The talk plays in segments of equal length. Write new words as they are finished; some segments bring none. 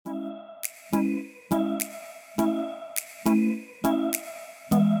Hello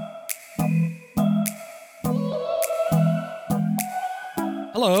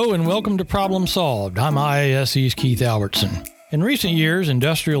and welcome to Problem Solved. I'm IISE's Keith Albertson. In recent years,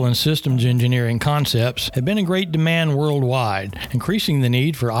 industrial and systems engineering concepts have been in great demand worldwide, increasing the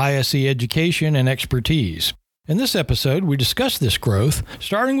need for ISE education and expertise. In this episode, we discuss this growth,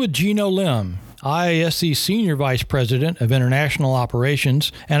 starting with Gino Lim, IISE Senior Vice President of International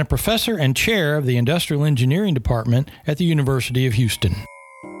Operations and a professor and chair of the Industrial Engineering Department at the University of Houston.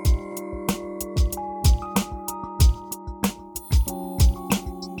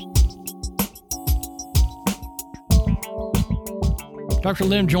 Dr.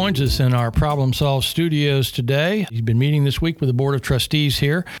 Lim joins us in our Problem Solve studios today. He's been meeting this week with the Board of Trustees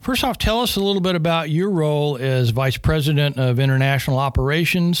here. First off, tell us a little bit about your role as Vice President of International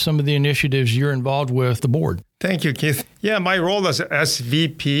Operations, some of the initiatives you're involved with the board. Thank you, Keith. Yeah, my role as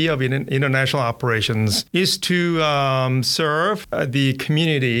SVP of International Operations is to serve the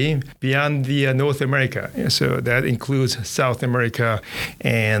community beyond the North America. So that includes South America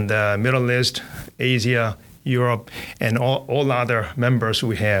and Middle East, Asia, Europe, and all other members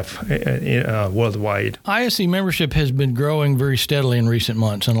we have worldwide. ISE membership has been growing very steadily in recent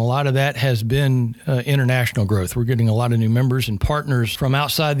months, and a lot of that has been international growth. We're getting a lot of new members and partners from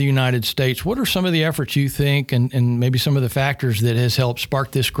outside the United States. What are some of the efforts you think and maybe some of the factors that has helped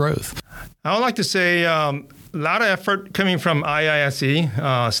spark this growth? I would like to say a lot of effort coming from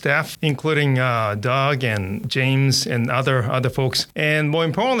IISE staff, including Doug and James and other folks. And more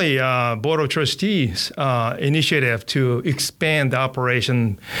importantly, Board of Trustees initiative to expand the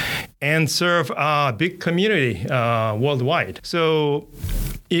operation and serve a big community worldwide. So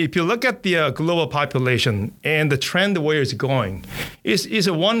if you look at the global population and the trend where it's going, it's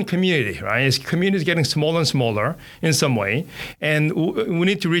a one community, right? It's community getting smaller and smaller in some way. And we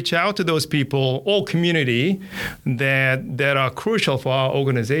need to reach out to those people, all community, that are crucial for our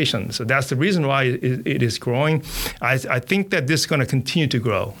organization. So that's the reason why it is growing. I think that this is going to continue to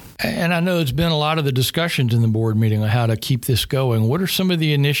grow. And I know it's been a lot of the discussions in the board meeting on how to keep this going. What are some of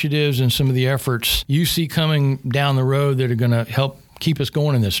the initiatives and some of the efforts you see coming down the road that are going to help keep us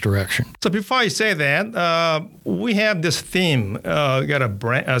going in this direction? So before I say that, we have this theme,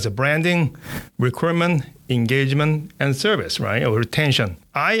 as a branding, recruitment, engagement, and service, right, or retention.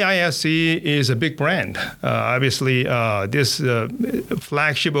 IISE is a big brand. Obviously, this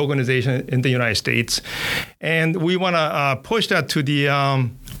flagship organization in the United States, and we want to push that to the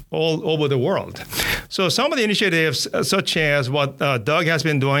all over the world. So some of the initiatives, such as what Doug has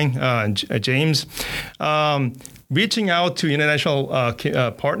been doing, James, reaching out to international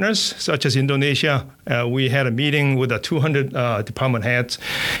partners such as Indonesia. We had a meeting with 200 department heads,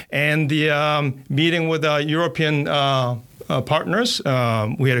 and the meeting with European partners.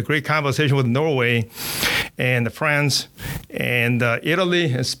 We had a great conversation with Norway and France and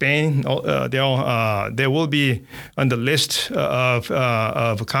Italy and Spain. They will be on the list of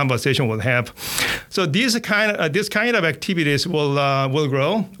a conversation we'll have. So this kind of activities will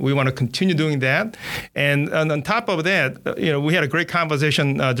grow. We want to continue doing that. And on top of that, we had a great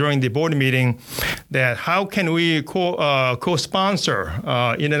conversation during the board meeting that how can we co-sponsor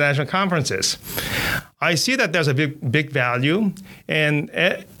international conferences. I see that there's a big value, and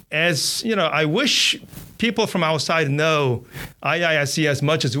as you know, I wish people from outside know IISE as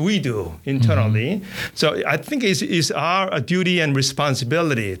much as we do internally. Mm-hmm. So I think it's our duty and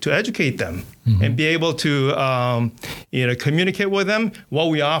responsibility to educate them and be able to communicate with them what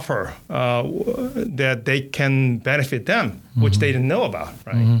we offer that they can benefit them, which they didn't know about,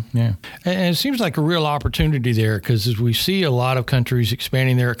 right? Mm-hmm. Yeah, and it seems like a real opportunity there because as we see a lot of countries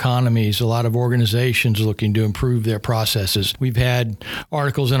expanding their economies, a lot of organizations looking to improve their processes. We've had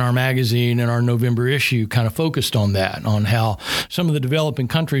articles in our magazine in our November issue kind of focused on that, on how some of the developing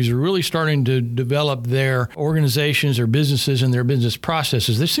countries are really starting to develop their organizations, their businesses, and their business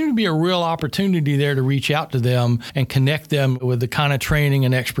processes. There seems to be a real opportunity there to reach out to them and connect them with the kind of training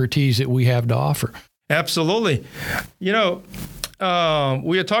and expertise that we have to offer. Absolutely. We are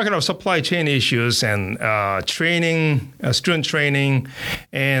talking about supply chain issues and training, student training,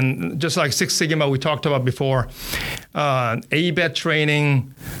 and just like Six Sigma we talked about before, ABET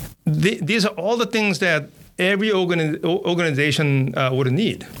training. These are all the things that every organization would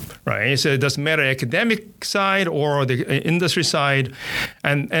need, right? So it doesn't matter academic side or the industry side.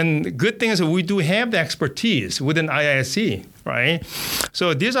 And good thing is that we do have the expertise within IISE, right?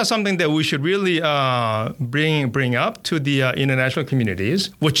 So these are something that we should really bring up to the international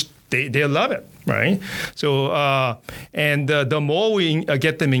communities, which they love it, right? So, and the more we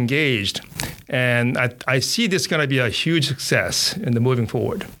get them engaged And I see this going to be a huge success in the moving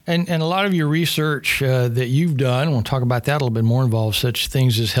forward. And a lot of your research that you've done, we'll talk about that a little bit more, involves such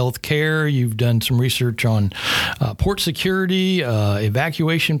things as healthcare. You've done some research on port security,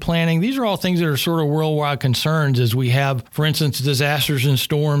 evacuation planning. These are all things that are sort of worldwide concerns as we have, for instance, disasters and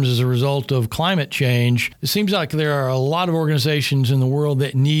storms as a result of climate change. It seems like there are a lot of organizations in the world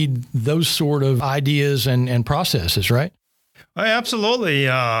that need those sort of ideas and processes, right? Absolutely.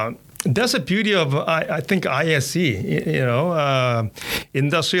 That's the beauty of, I think, ISE,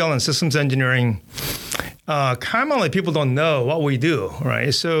 industrial and systems engineering. Commonly, people don't know what we do,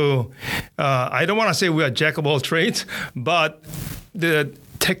 right? So I don't want to say we are jack of all trades, but the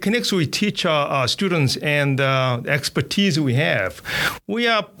techniques we teach our students and expertise we have, we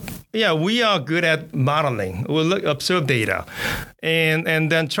are good at modeling. We'll observe data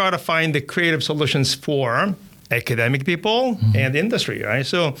and then try to find the creative solutions for academic people and industry, right?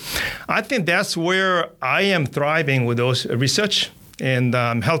 So I think that's where I am thriving with those research. And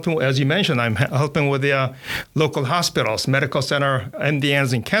I'm helping, as you mentioned, I'm helping with the local hospitals, medical center. MD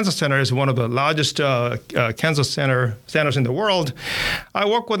Anderson Cancer Center is one of the largest cancer centers in the world. I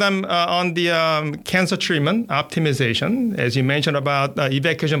work with them on the cancer treatment optimization, as you mentioned about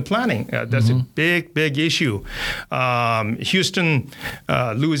evacuation planning. That's a big issue. Houston,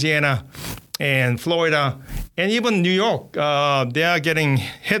 Louisiana, and Florida, and even New York, they are getting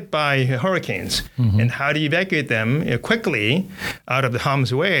hit by hurricanes. And how do you evacuate them quickly out of the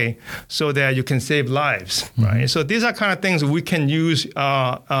harm's way so that you can save lives, right? So these are kind of things we can use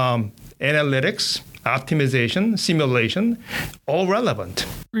analytics, optimization, simulation, all relevant.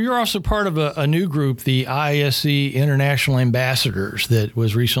 You're also part of a new group, the ISE International Ambassadors, that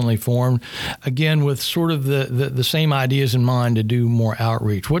was recently formed, again, with sort of the same ideas in mind to do more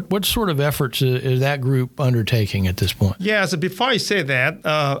outreach. What sort of efforts is that group undertaking at this point? Yeah, so before I say that,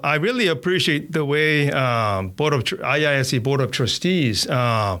 I really appreciate the way IISE Board of Trustees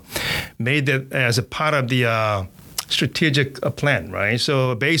made that as a part of the strategic plan, right?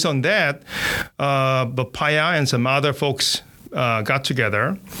 So based on that, Bapaya and some other folks got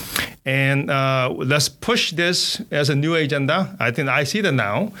together and let's push this as a new agenda. I think I see that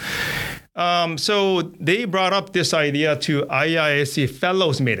now. So they brought up this idea to IISE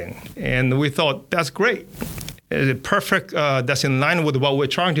Fellows meeting, and we thought that's great. It's perfect. That's in line with what we're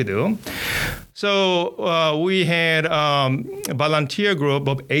trying to do. So we had a volunteer group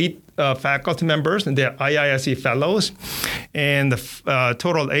of 8 faculty members, and they're IISE fellows, and the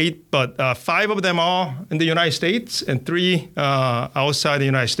total 8, but 5 of them are in the United States and 3 outside the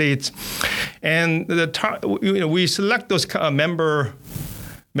United States. And we select those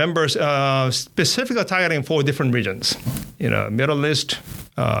members specifically targeting 4 different regions, Middle East,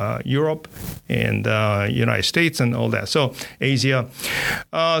 Europe, and United States, and all that. So Asia.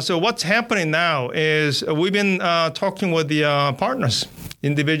 So what's happening now is we've been talking with the partners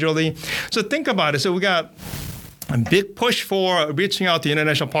individually. So think about it. So we got a big push for reaching out to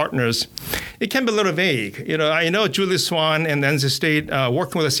international partners. It can be a little vague. I know Julie Swan and NC State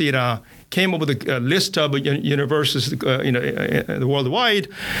working with ACETA came up with a list of universities worldwide.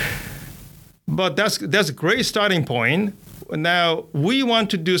 But that's a great starting point. Now we want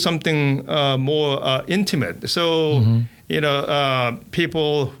to do something more intimate. So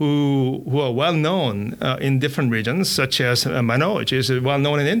people who are well known in different regions, such as Manoj is well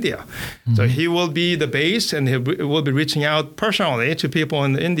known in India. So he will be the base, and he will be reaching out personally to people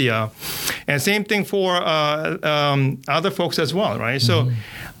in India. And same thing for other folks as well, right? So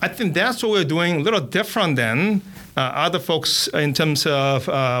I think that's what we're doing, a little different than other folks in terms of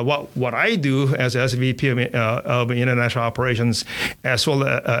what I do as SVP of International Operations, as well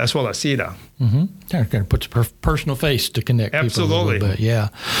as CETA. Kind of puts a personal face to connect Absolutely. People a little bit. Yeah.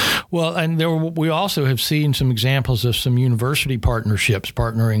 Well, and we also have seen some examples of some university partnerships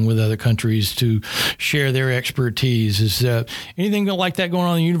partnering with other countries to share their expertise. Is anything like that going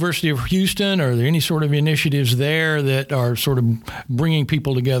on at the University of Houston? Or are there any sort of initiatives there that are sort of bringing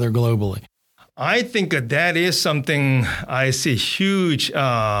people together globally? I think that is something I see huge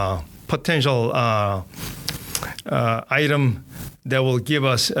potential item that will give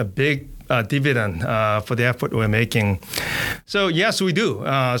us a big dividend for the effort we're making. So yes, we do.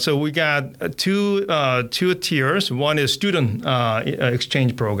 So we got two tiers. One is student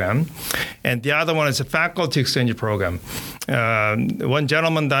exchange program, and the other one is a faculty exchange program. One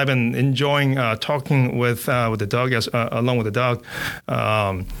gentleman that I've been enjoying talking with the Doug, along with the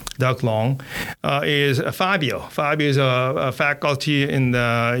Doug Long, is Fabio. Fabio is a faculty in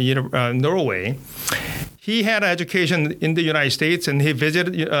Norway. He had education in the United States, and he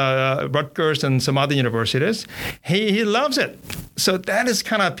visited Rutgers and some other universities. He loves it. So that is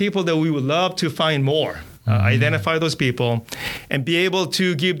kind of people that we would love to find more, identify those people, and be able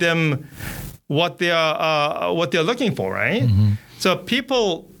to give them what they're looking for, right? So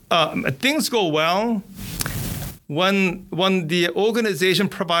people, things go well when the organization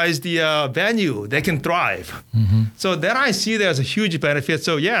provides the venue, they can thrive. So that I see that as a huge benefit.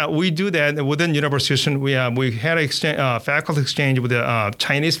 So yeah, we do that within University. We had a faculty exchange with the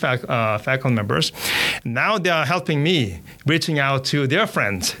Chinese faculty members. Now they are helping me reaching out to their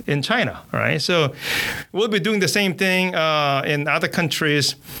friends in China. Right. So we'll be doing the same thing in other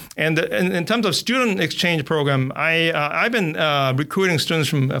countries. And in terms of student exchange program, I've been recruiting students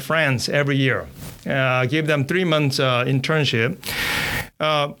from France every year. Give them 3 months internship.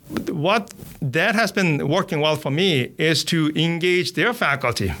 What that has been working well for me is to engage their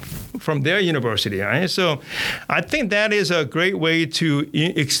faculty from their university. Right? So I think that is a great way to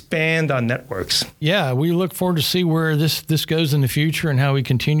expand our networks. Yeah, we look forward to see where this goes in the future and how we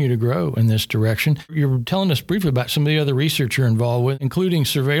continue to grow in this direction. You're telling us briefly about some of the other research you're involved with, including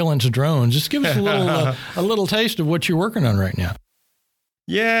surveillance drones. Just give us a little taste of what you're working on right now.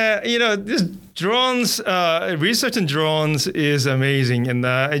 Yeah, this drones, research in drones is amazing, and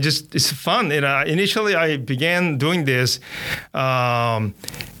it's fun. Initially, I began doing this.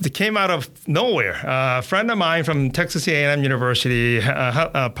 It came out of nowhere. A friend of mine from Texas A&M University,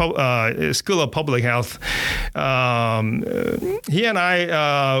 School of Public Health, he and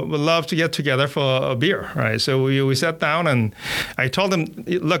I would love to get together for a beer, right? So we sat down, and I told him,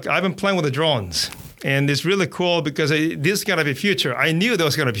 look, I've been playing with the drones. And it's really cool because this is going to be future. I knew there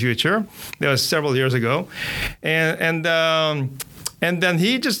was going to be future. That was several years ago. And then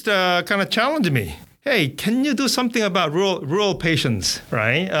he just kind of challenged me. Hey, can you do something about rural patients,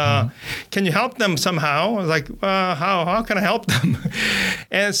 right? Can you help them somehow? I was like, how can I help them?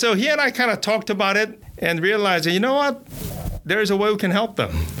 And so he and I kind of talked about it and realized, you know what? There's a way we can help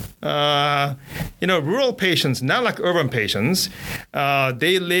them. Rural patients, not like urban patients,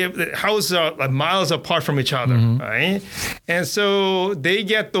 they live, houses are like miles apart from each other, right? And so they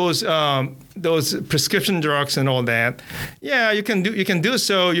get those prescription drugs and all that. Yeah, you can do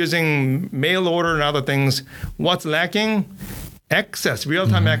so using mail order and other things. What's lacking? Access,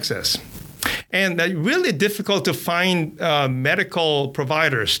 real-time access. And really difficult to find medical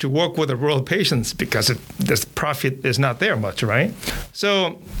providers to work with the rural patients because this profit is not there much, right?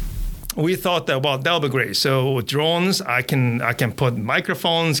 So we thought that, well, that'll be great. So with drones, I can put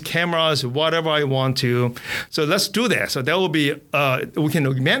microphones, cameras, whatever I want to. So let's do that. So that will be, we can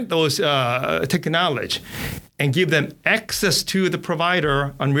augment those technology and give them access to the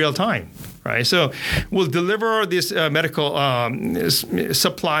provider on real time. Right, so we'll deliver this medical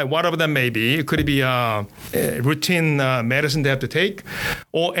supply, whatever that may be. It could be routine medicine they have to take,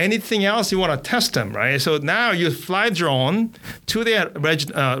 or anything else you want to test them. Right, so now you fly drone to their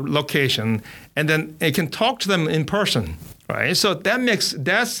location, and then it can talk to them in person. Right, so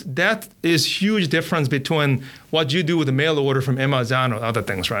that is huge difference between what you do with a mail order from Amazon or other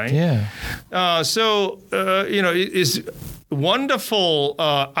things. Right. Yeah. It's wonderful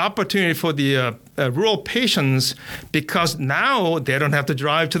opportunity for the rural patients because now they don't have to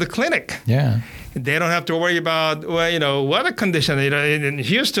drive to the clinic. Yeah. They don't have to worry about weather condition. In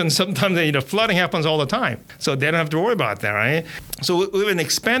Houston, sometimes flooding happens all the time, so they don't have to worry about that, right? So we've been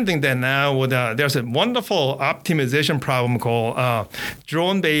expanding that now. With there's a wonderful optimization problem called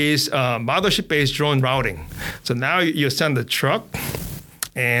drone-based, mothership-based drone routing. So now you send the truck,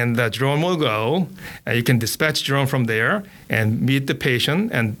 and the drone will go, and you can dispatch drone from there and meet the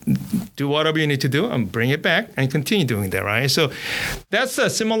patient and do whatever you need to do and bring it back and continue doing that, right? So that's a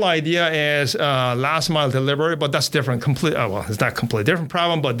similar idea as last mile delivery, but that's different. It's not completely different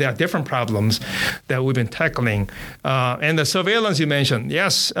problem, but there are different problems that we've been tackling. And the surveillance you mentioned,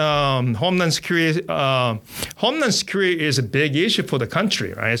 yes, Homeland Security is a big issue for the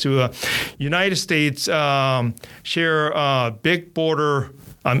country, right? So United States share a big border,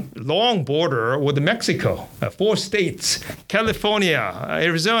 long border with Mexico, 4 states, California,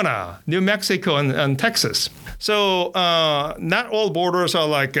 Arizona, New Mexico, and Texas. So not all borders are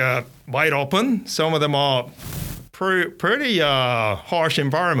like wide open. Some of them are pretty harsh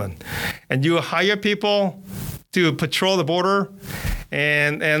environment. And you hire people to patrol the border,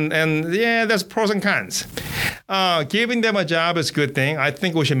 and yeah, there's pros and cons. Giving them a job is a good thing. I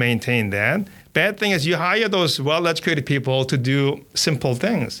think we should maintain that. Bad thing is you hire those well-educated people to do simple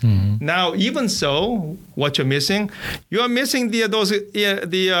things. Mm-hmm. Now, even so, what you're missing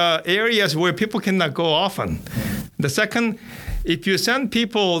the areas where people cannot go often. The second, if you send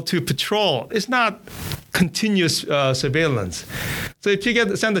people to patrol, it's not continuous surveillance. So if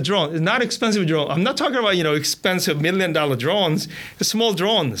you send a drone, it's not expensive drone. I'm not talking about expensive $1 million drones. It's small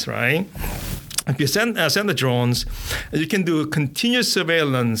drones, right? If you send the drones, you can do continuous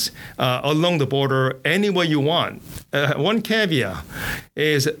surveillance along the border anywhere you want. One caveat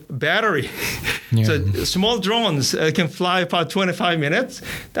is battery. Yeah. So small drones can fly about 25 minutes.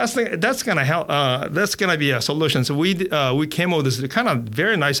 That's gonna help. That's gonna be a solution. So we came up with this kind of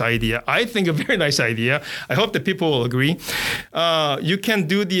very nice idea. I think a very nice idea. I hope that people will agree. You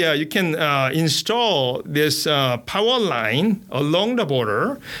can install this power line along the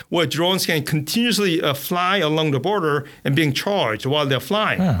border where drones can continuously fly along the border and being charged while they're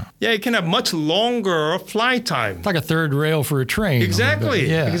flying. Huh. Yeah, it can have much longer flight time. It's like a third rail for a train. Exactly.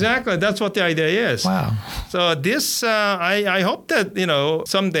 Yeah. Exactly. That's what the idea is. Wow. So this, I hope that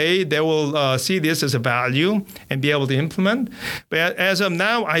someday they will see this as a value and be able to implement. But as of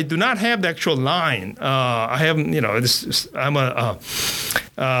now, I do not have the actual line. I haven't. I'm a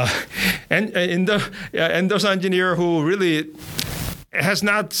Endos engineer who really has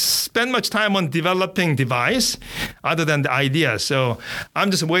not spent much time on developing device other than the idea. So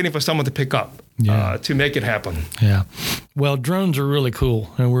I'm just waiting for someone to pick up to make it happen. Yeah. Well, drones are really cool,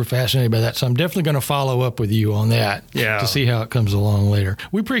 and we're fascinated by that. So I'm definitely going to follow up with you on that to see how it comes along later.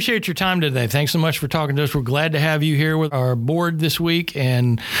 We appreciate your time today. Thanks so much for talking to us. We're glad to have you here with our board this week,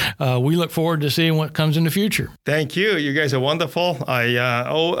 and we look forward to seeing what comes in the future. Thank you. You guys are wonderful.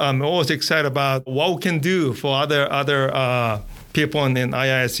 I'm always excited about what we can do for other people in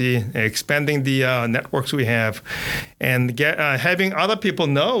IISc, expanding the networks we have, and having other people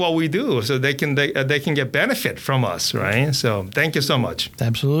know what we do, so they can get benefit from us, right? So thank you so much.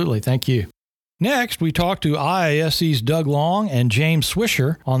 Absolutely, thank you. Next, we talk to IISc's Doug Long and James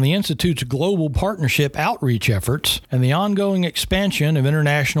Swisher on the Institute's global partnership outreach efforts and the ongoing expansion of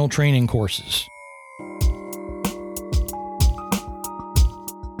international training courses.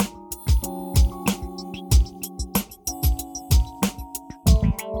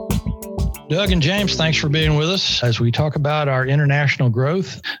 Doug and James, thanks for being with us as we talk about our international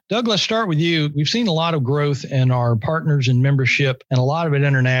growth. Doug, let's start with you. We've seen a lot of growth in our partners and membership, and a lot of it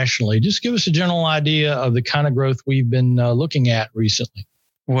internationally. Just give us a general idea of the kind of growth we've been looking at recently.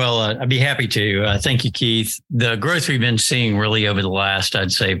 Well, I'd be happy to. Thank you, Keith. The growth we've been seeing really over the last,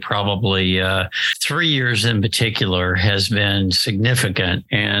 I'd say probably 3 years in particular, has been significant.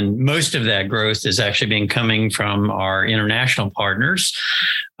 And most of that growth has actually been coming from our international partners,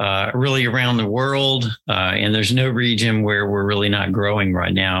 really around the world. And there's no region where we're really not growing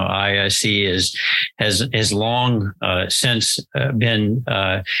right now. IISc has long since been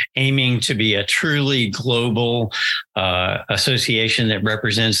aiming to be a truly global association that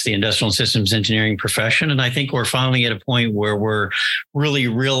represents the industrial systems engineering profession. And I think we're finally at a point where we're really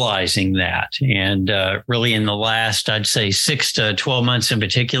realizing that. And really in the last, I'd say 6 to 12 months in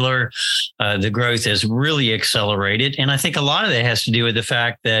particular, the growth has really accelerated. And I think a lot of that has to do with the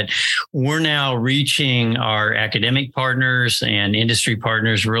fact that we're now reaching our academic partners and industry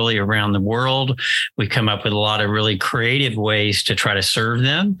partners really around the world. We've come up with a lot of really creative ways to try to serve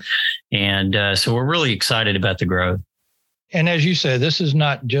them. And so we're really excited about the growth. And as you said, this is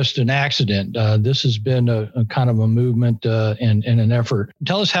not just an accident. This has been a kind of a movement and an effort.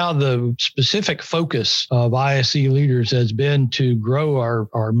 Tell us how the specific focus of IISc leaders has been to grow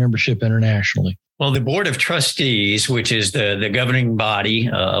our membership internationally. Well, the Board of Trustees, which is the governing body,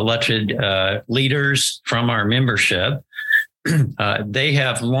 elected leaders from our membership, they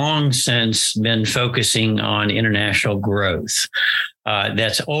have long since been focusing on international growth.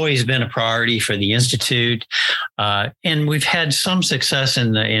 That's always been a priority for the Institute. And we've had some success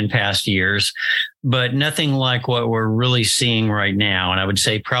in past years, but nothing like what we're really seeing right now. And I would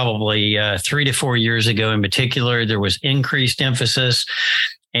say probably 3 to 4 years ago in particular, there was increased emphasis.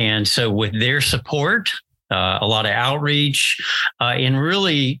 And so with their support, a lot of outreach, and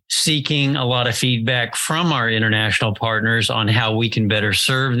really seeking a lot of feedback from our international partners on how we can better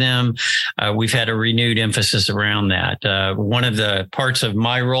serve them. We've had a renewed emphasis around that. One of the parts of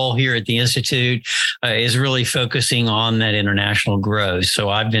my role here at the Institute is really focusing on that international growth. So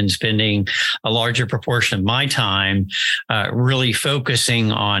I've been spending a larger proportion of my time really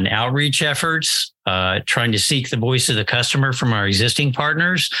focusing on outreach efforts, trying to seek the voice of the customer from our existing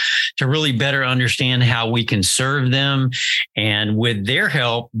partners to really better understand how we can serve them. And with their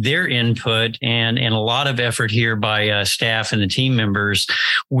help, their input, and a lot of effort here by staff and the team members,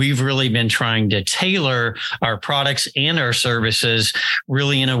 we've really been trying to tailor our products and our services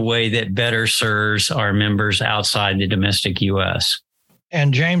really in a way that better serves our members outside the domestic U.S.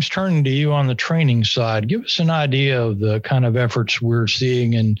 And James, turning to you on the training side, give us an idea of the kind of efforts we're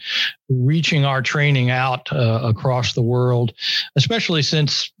seeing in reaching our training out across the world, especially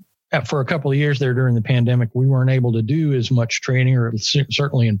since for a couple of years there during the pandemic, we weren't able to do as much training, or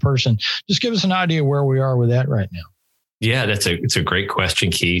certainly in person. Just give us an idea where we are with that right now. Yeah, it's a great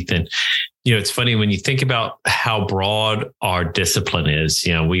question, Keith. And it's funny when you think about how broad our discipline is.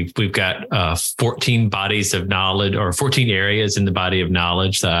 We've got 14 bodies of knowledge, or 14 areas in the body of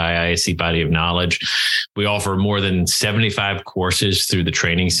knowledge, the IISC body of knowledge. We offer more than 75 courses through the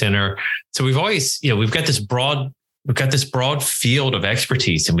training center. So we've always, we've got this broad field of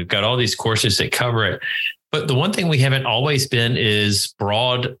expertise, and we've got all these courses that cover it. But the one thing we haven't always been is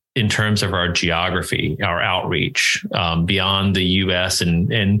broad in terms of our geography, our outreach beyond the U.S.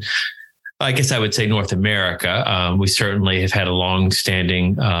 and I guess I would say North America. We certainly have had a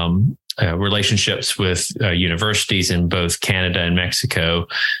long-standing relationships with universities in both Canada and Mexico.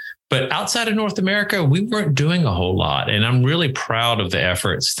 But outside of North America, we weren't doing a whole lot. And I'm really proud of the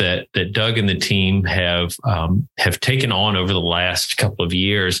efforts that Doug and the team have taken on over the last couple of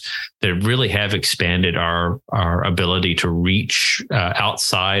years that really have expanded our ability to reach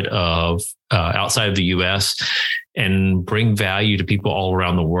outside of the U.S. and bring value to people all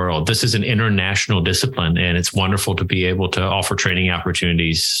around the world. This is an international discipline, and it's wonderful to be able to offer training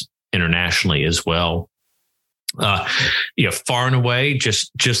opportunities internationally as well. Far and away,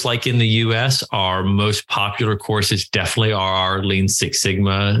 just like in the U.S., our most popular courses definitely are our Lean Six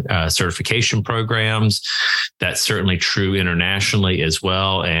Sigma certification programs. That's certainly true internationally as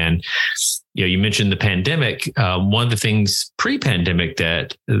well. And you mentioned the pandemic. One of the things pre-pandemic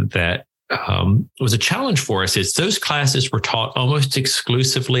that was a challenge for us is those classes were taught almost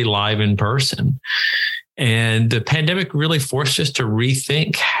exclusively live in person. And the pandemic really forced us to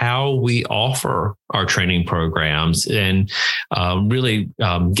rethink how we offer our training programs and really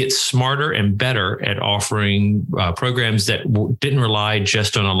get smarter and better at offering programs that didn't rely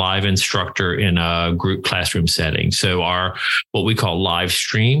just on a live instructor in a group classroom setting. So our what we call live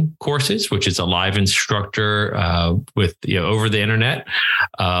stream courses, which is a live instructor with over the internet.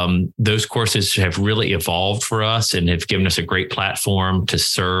 Those courses have really evolved for us and have given us a great platform to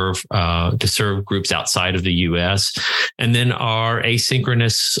serve groups outside of the U.S. And then our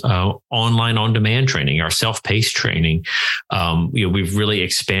asynchronous online on-demand training, our self-paced training. We've really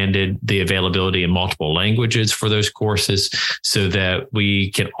expanded the availability in multiple languages for those courses so that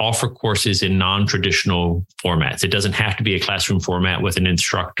we can offer courses in non-traditional formats. It doesn't have to be a classroom format with an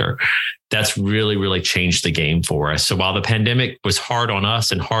instructor. That's really, really changed the game for us. So while the pandemic was hard on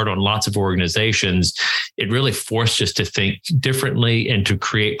us and hard on lots of organizations, it really forced us to think differently and to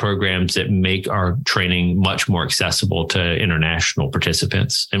create programs that make our training much more accessible to international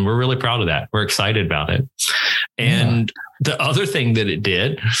participants. And we're really proud of that. We're excited about it. And the other thing that it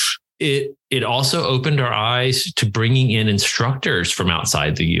did, it also opened our eyes to bringing in instructors from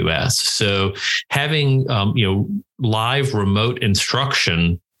outside the U.S. So having live remote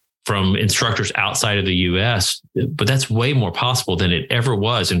instruction from instructors outside of the U.S., but that's way more possible than it ever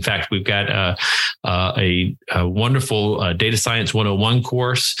was. In fact, we've got a wonderful Data Science 101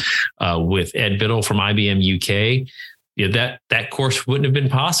 course with Ed Biddle from IBM UK. That course wouldn't have been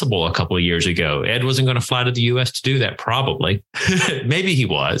possible a couple of years ago. Ed wasn't going to fly to the U.S. to do that, probably. Maybe he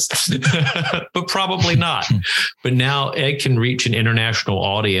was, but probably not. But now Ed can reach an international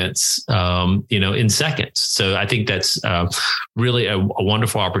audience, in seconds. So I think that's really a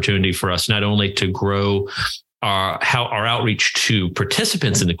wonderful opportunity for us, not only to grow our outreach to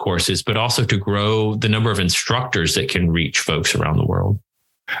participants in the courses, but also to grow the number of instructors that can reach folks around the world.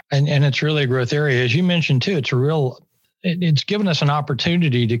 And it's really a growth area. As you mentioned, too, it's given us an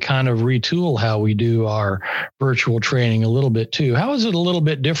opportunity to kind of retool how we do our virtual training a little bit too. How is it a little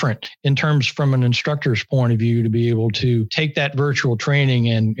bit different in terms from an instructor's point of view to be able to take that virtual training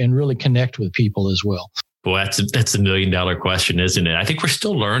and really connect with people as well? Well, that's $1 million question, isn't it? I think we're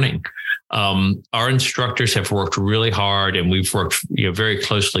still learning. Our instructors have worked really hard, and we've worked very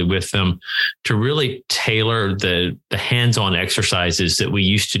closely with them to really tailor the hands-on exercises that we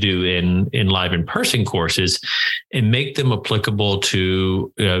used to do in live in-person courses and make them applicable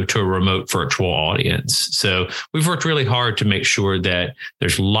to a remote virtual audience. So we've worked really hard to make sure that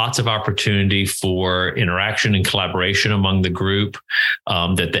there's lots of opportunity for interaction and collaboration among the group,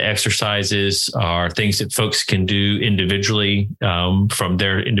 that the exercises are things that folks can do individually from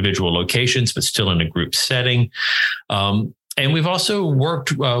their individual locations, but still in a group setting. And And we've also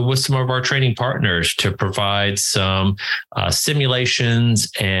worked with some of our training partners to provide some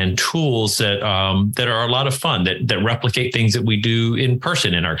simulations and tools that are a lot of fun, that replicate things that we do in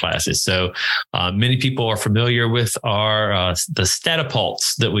person in our classes. So many people are familiar with our the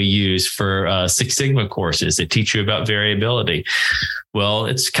Statapults that we use for Six Sigma courses that teach you about variability. Well,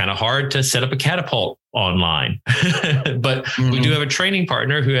 it's kind of hard to set up a catapult online, but we do have a training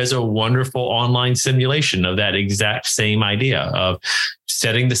partner who has a wonderful online simulation of that exact same idea of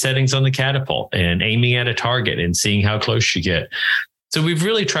setting the settings on the catapult and aiming at a target and seeing how close you get. So we've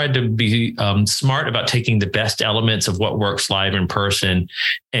really tried to be smart about taking the best elements of what works live in person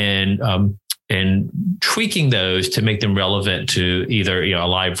and tweaking those to make them relevant to either a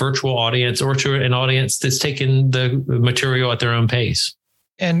live virtual audience or to an audience that's taking the material at their own pace.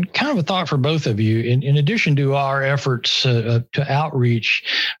 And kind of a thought for both of you, in addition to our efforts to outreach,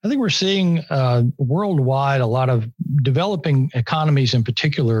 I think we're seeing worldwide a lot of developing economies in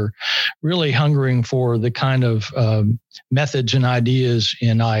particular really hungering for the kind of methods and ideas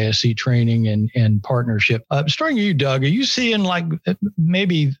in ISE training and partnership. Starting with you, Doug, are you seeing like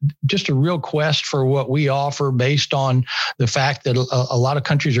maybe just a real quest for what we offer based on the fact that a lot of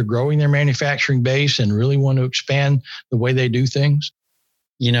countries are growing their manufacturing base and really want to expand the way they do things?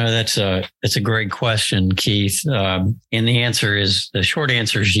 That's a great question, Keith. And the short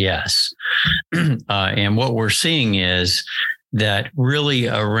answer is yes. And what we're seeing is that really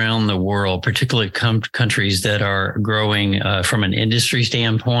around the world, particularly countries that are growing from an industry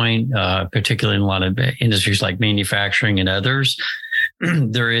standpoint, particularly in a lot of industries like manufacturing and others,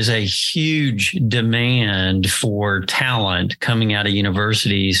 there is a huge demand for talent coming out of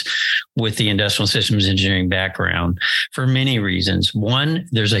universities with the industrial systems engineering background for many reasons. One,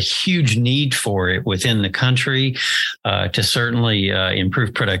 there's a huge need for it within the country to certainly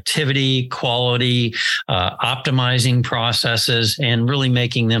improve productivity, quality, optimizing processes, and really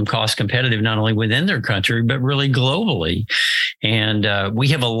making them cost competitive, not only within their country, but really globally. And we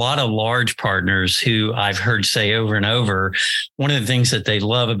have a lot of large partners who I've heard say over and over, one of the things that they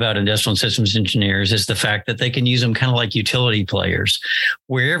love about industrial and systems engineers is the fact that they can use them kind of like utility players.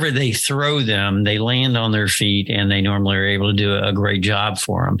 Wherever they throw them, they land on their feet and they normally are able to do a great job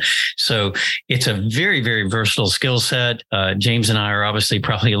for them. So it's a very, very versatile skill set. James and I are obviously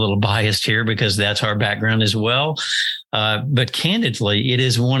probably a little biased here because that's our background as well. But candidly, it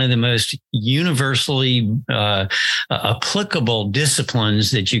is one of the most universally applicable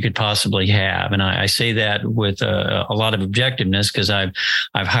disciplines that you could possibly have. And I say that with a lot of objectiveness because I've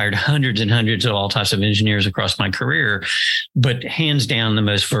hired hundreds and hundreds of all types of engineers across my career. But hands down, the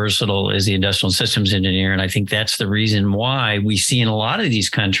most versatile is the industrial systems engineer. And I think that's the reason why we see in a lot of these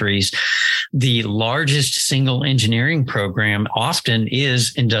countries, the largest single engineering program often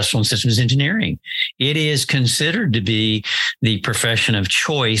is industrial systems engineering. It is considered to be the profession of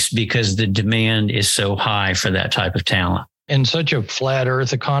choice because the demand is so high for that type of talent. And such a flat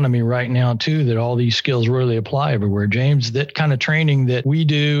earth economy right now, too, that all these skills really apply everywhere. James, that kind of training that we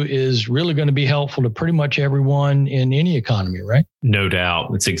do is really going to be helpful to pretty much everyone in any economy, right? No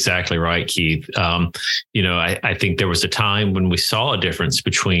doubt. That's exactly right, Keith. I think there was a time when we saw a difference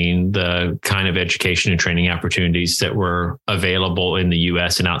between the kind of education and training opportunities that were available in the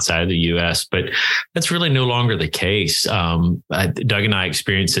U.S. and outside of the U.S., but that's really no longer the case. Doug and I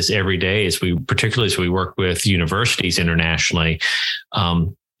experience this every day particularly as we work with universities internationally.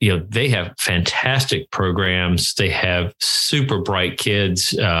 They have fantastic programs. They have super bright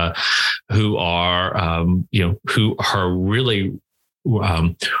kids who are really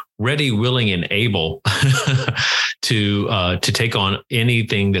ready, willing, and able to take on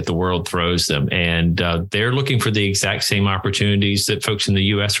anything that the world throws them. And they're looking for the exact same opportunities that folks in the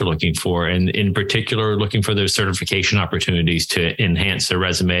U.S. are looking for, and in particular, looking for those certification opportunities to enhance their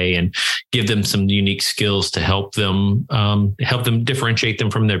resume and give them some unique skills to help them differentiate them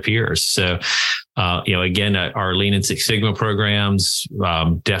from their peers. So, again, our Lean and Six Sigma programs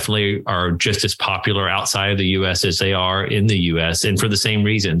definitely are just as popular outside of the U.S. as they are in the U.S. And for the same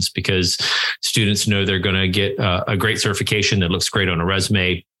reasons, because students know they're going to get a great certification that looks great on a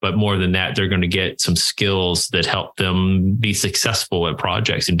resume, but more than that, they're going to get some skills that help them be successful at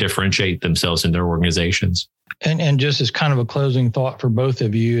projects and differentiate themselves in their organizations. And just as kind of a closing thought for both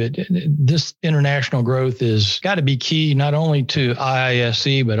of you, this international growth has got to be key not only to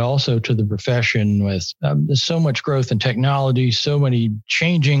IISc, but also to the profession with there's so much growth in technology, so many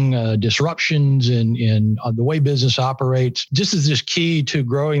changing disruptions in the way business operates. This is just key to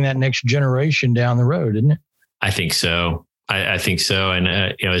growing that next generation down the road, isn't it? I think so. I think so. And,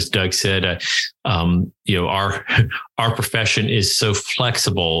 as Doug said, our profession is so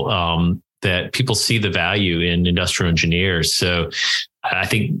flexible that people see the value in industrial engineers. So I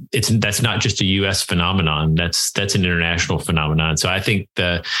think that's not just a U.S. phenomenon. That's an international phenomenon. So I think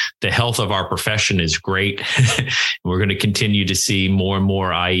the health of our profession is great. We're going to continue to see more and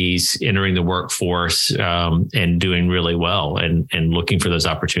more IEs entering the workforce and doing really well and looking for those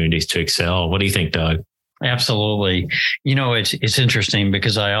opportunities to excel. What do you think, Doug? Absolutely. It's interesting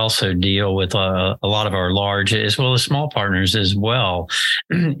because I also deal with a lot of our large as well as small partners as well.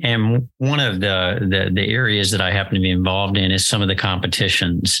 And one of the areas that I happen to be involved in is some of the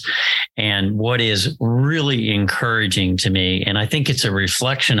competitions. And what is really encouraging to me, and I think it's a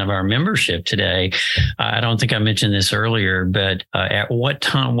reflection of our membership today. I don't think I mentioned this earlier, but at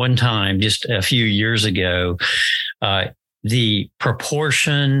one time, just a few years ago, the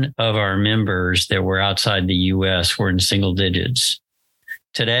proportion of our members that were outside the U.S. were in single digits.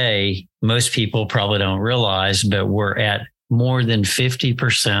 Today, most people probably don't realize, but we're at more than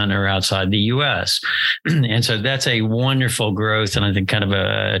 50% are outside the U.S. And so that's a wonderful growth. And I think kind of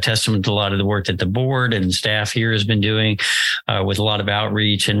a testament to a lot of the work that the board and staff here has been doing with a lot of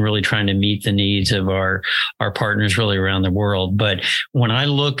outreach and really trying to meet the needs of our partners really around the world. But when I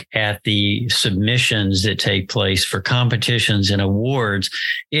look at the submissions that take place for competitions and awards,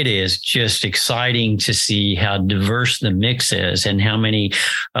 it is just exciting to see how diverse the mix is and how many,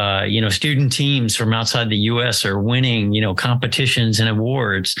 student teams from outside the U.S. are winning, competitions and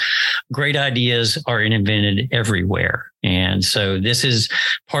awards. Great ideas are invented everywhere. And so this is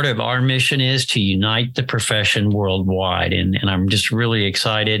part of our mission is to unite the profession worldwide. And I'm just really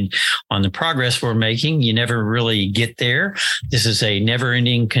excited on the progress we're making. You never really get there. This is a never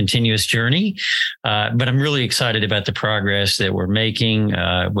ending continuous journey. But I'm really excited about the progress that we're making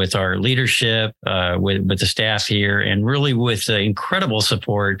with our leadership, with the staff here, and really with the incredible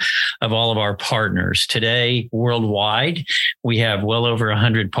support of all of our partners. Today, worldwide, we have well over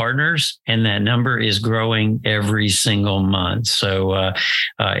 100 partners, and that number is growing every single month. So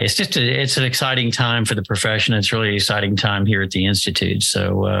it's an exciting time for the profession. It's really an exciting time here at the Institute.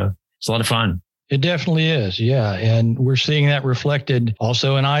 So it's a lot of fun. It definitely is. Yeah. And we're seeing that reflected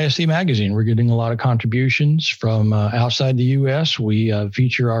also in ISE Magazine. We're getting a lot of contributions from outside the U.S. We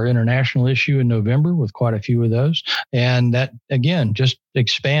feature our international issue in November with quite a few of those. And that, again, just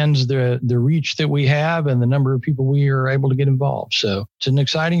expands the reach that we have and the number of people we are able to get involved. So it's an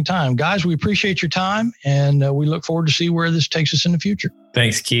exciting time. Guys, we appreciate your time, and we look forward to see where this takes us in the future.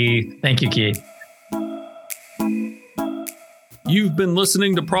 Thanks, Keith. Thank you, Keith. You've been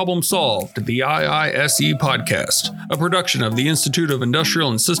listening to Problem Solved, the IISE podcast, a production of the Institute of Industrial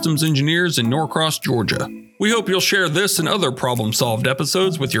and Systems Engineers in Norcross, Georgia. We hope you'll share this and other Problem Solved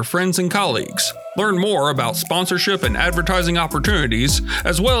episodes with your friends and colleagues. Learn more about sponsorship and advertising opportunities,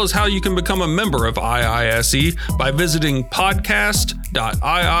 as well as how you can become a member of IISE by visiting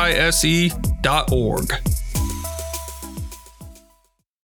podcast.iise.org.